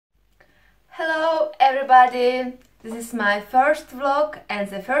everybody! This is my first vlog and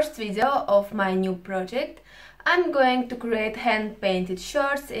the first video of my new project. I'm going to create hand-painted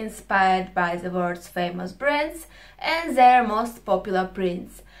shirts inspired by the world's famous brands and their most popular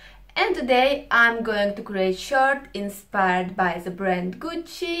prints. And today I'm going to create shirt inspired by the brand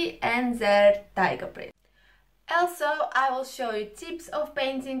Gucci and their tiger print. Also, I will show you tips of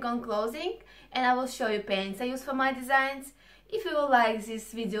painting on clothing and I will show you paints I use for my designs. If you will like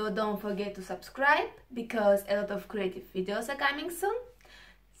this video, don't forget to subscribe because a lot of creative videos are coming soon.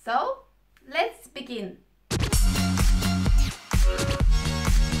 So, let's begin!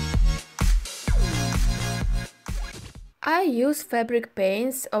 I use fabric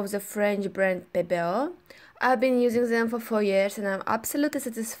paints of the French brand Pebeo. I've been using them for 4 years and I'm absolutely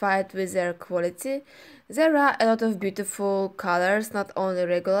satisfied with their quality. There are a lot of beautiful colors, not only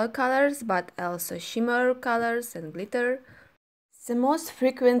regular colors but also shimmer colors and glitter. The most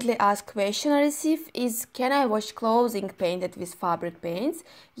frequently asked question I receive is, can I wash clothing painted with fabric paints?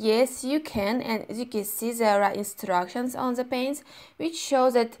 Yes, you can, and as you can see there are instructions on the paints which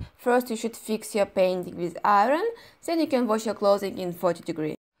show that first you should fix your painting with iron, then you can wash your clothing in 40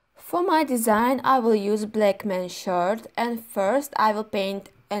 degrees. For my design I will use black men's shirt, and first I will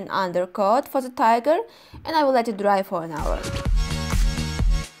paint an undercoat for the tiger and I will let it dry for an hour.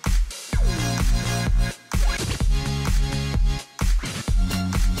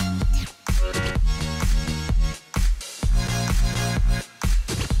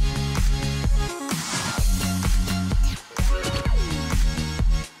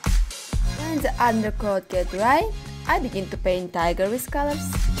 When the undercoat gets dry, I begin to paint tiger with colors.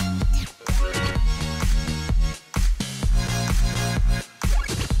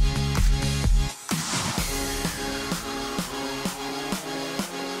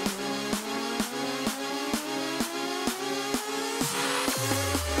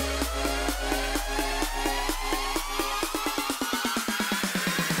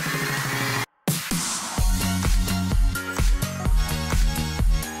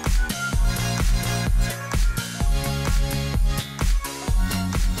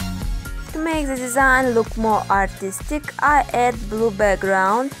 To make the design look more artistic, I add blue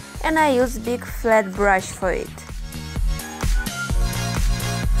background and I use big flat brush for it.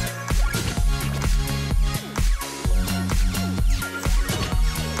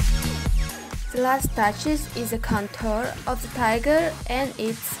 The last touches is the contour of the tiger and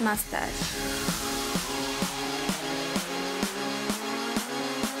its mustache.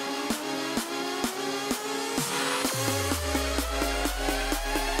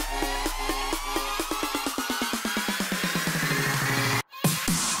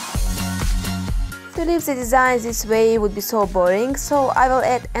 To leave the design this way would be so boring, so I will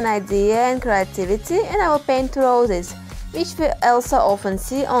add an idea and creativity and I will paint roses, which we also often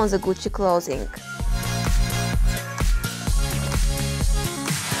see on the Gucci clothing.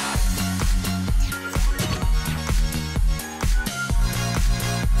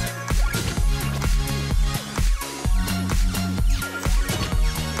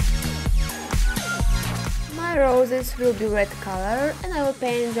 My roses will be red color and I will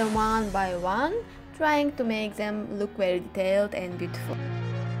paint them one by one, trying to make them look very detailed and beautiful.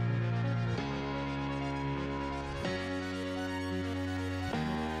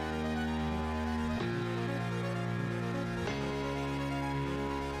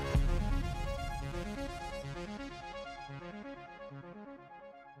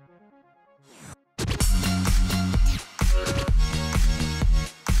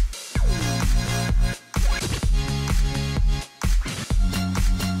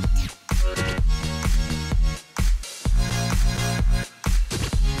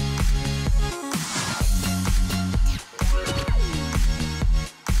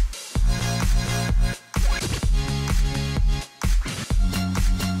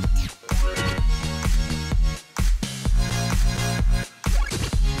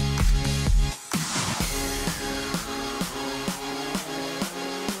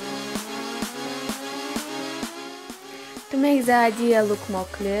 To make the idea look more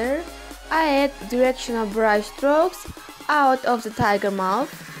clear, I add directional brush strokes out of the tiger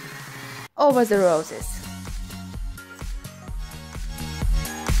mouth over the roses.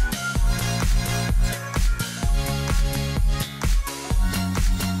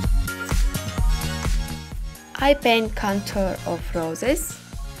 I paint contour of roses.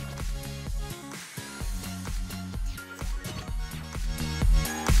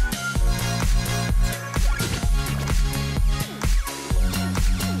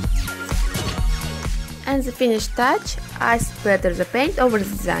 And the finished touch, I splatter the paint over the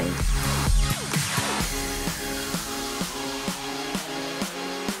design.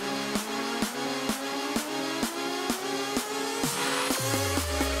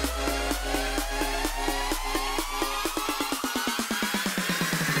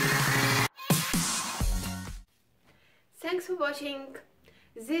 Thanks for watching.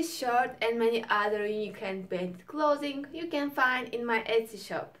 This shirt and many other unique hand-painted clothing you can find in my Etsy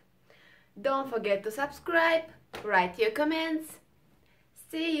shop. Don't forget to subscribe, write your comments.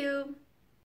 See you!